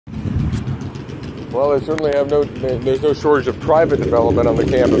Well, they certainly have there's no shortage of private development on the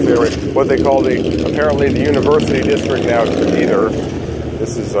campus area. What they call apparently the University District now either.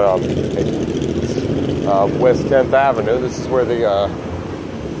 This is West 10th Avenue. This is where the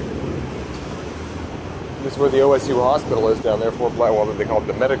OSU hospital is down there. Well, they call it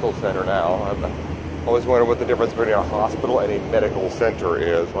the medical center now. I've always wondered what the difference between a hospital and a medical center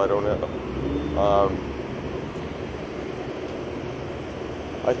is. I don't know.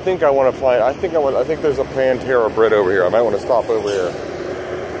 I think there's a Panera Bread over here. I might want to stop over here.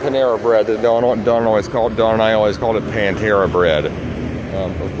 Panera Bread. Don and I always called it Pantera Bread.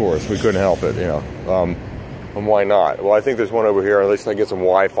 Of course, we couldn't help it, you know. And why not? Well, I think there's one over here. At least I get some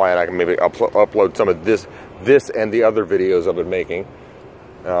Wi-Fi and I can maybe upload some of this and the other videos I've been making.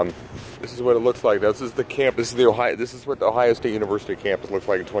 This is what it looks like. This is the campus. This is what the Ohio State University campus looks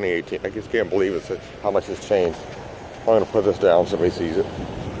like in 2018. I just can't believe it. How much has changed. I'm going to put this down so somebody sees it.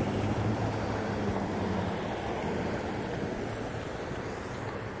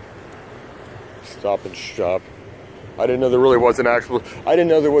 Stop and Shop. I didn't know there was an actual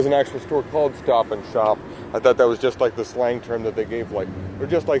store called Stop and Shop. I thought that was just like the slang term that they gave, or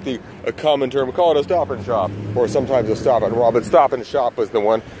just like a common term. Call it a Stop and Shop, or sometimes a Stop and Rob. But Stop and Shop was the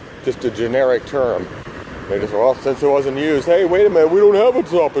one, just a generic term. They just, well, since it wasn't used, hey, wait a minute, we don't have a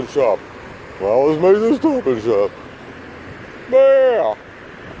Stop and Shop. Well, let's make this Stop and Shop. Yeah.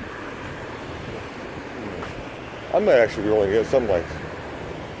 I might actually be willing to get something like.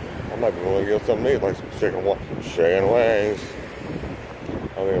 I might be willing to get something neat, like some chicken wings.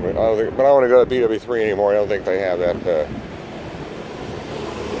 But I don't want to go to BW3 anymore. I don't think they have that.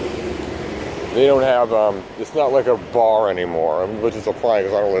 They don't have. It's not like a bar anymore, which is a fine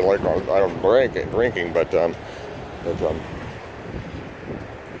because I don't really like. I don't drinking, but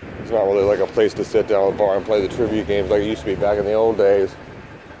it's not really like a place to sit down at a bar and play the trivia games like it used to be back in the old days.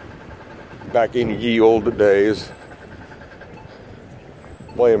 Back in ye old days.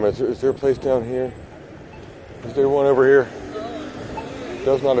 Wait a minute, is there a place down here? Is there one over here?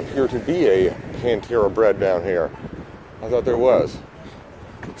 Does not appear to be a Pantera Bread down here. I thought there was.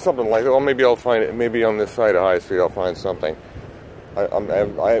 Something like that. Well, maybe I'll find it. Maybe on this side of High Street I'll find something.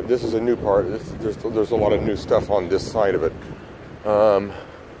 This is a new part. There's a lot of new stuff on this side of it.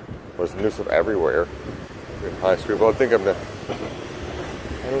 There's new stuff everywhere in High Street. Well, I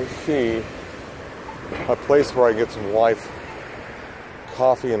don't see a place where I get some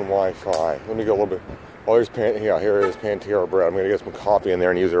coffee and Wi-Fi. Let me go a little bit. Oh, here it is, Pantera Bread. I'm going to get some coffee in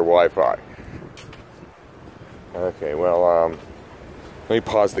there and use their Wi-Fi. Okay, well, let me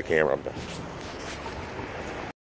pause the camera.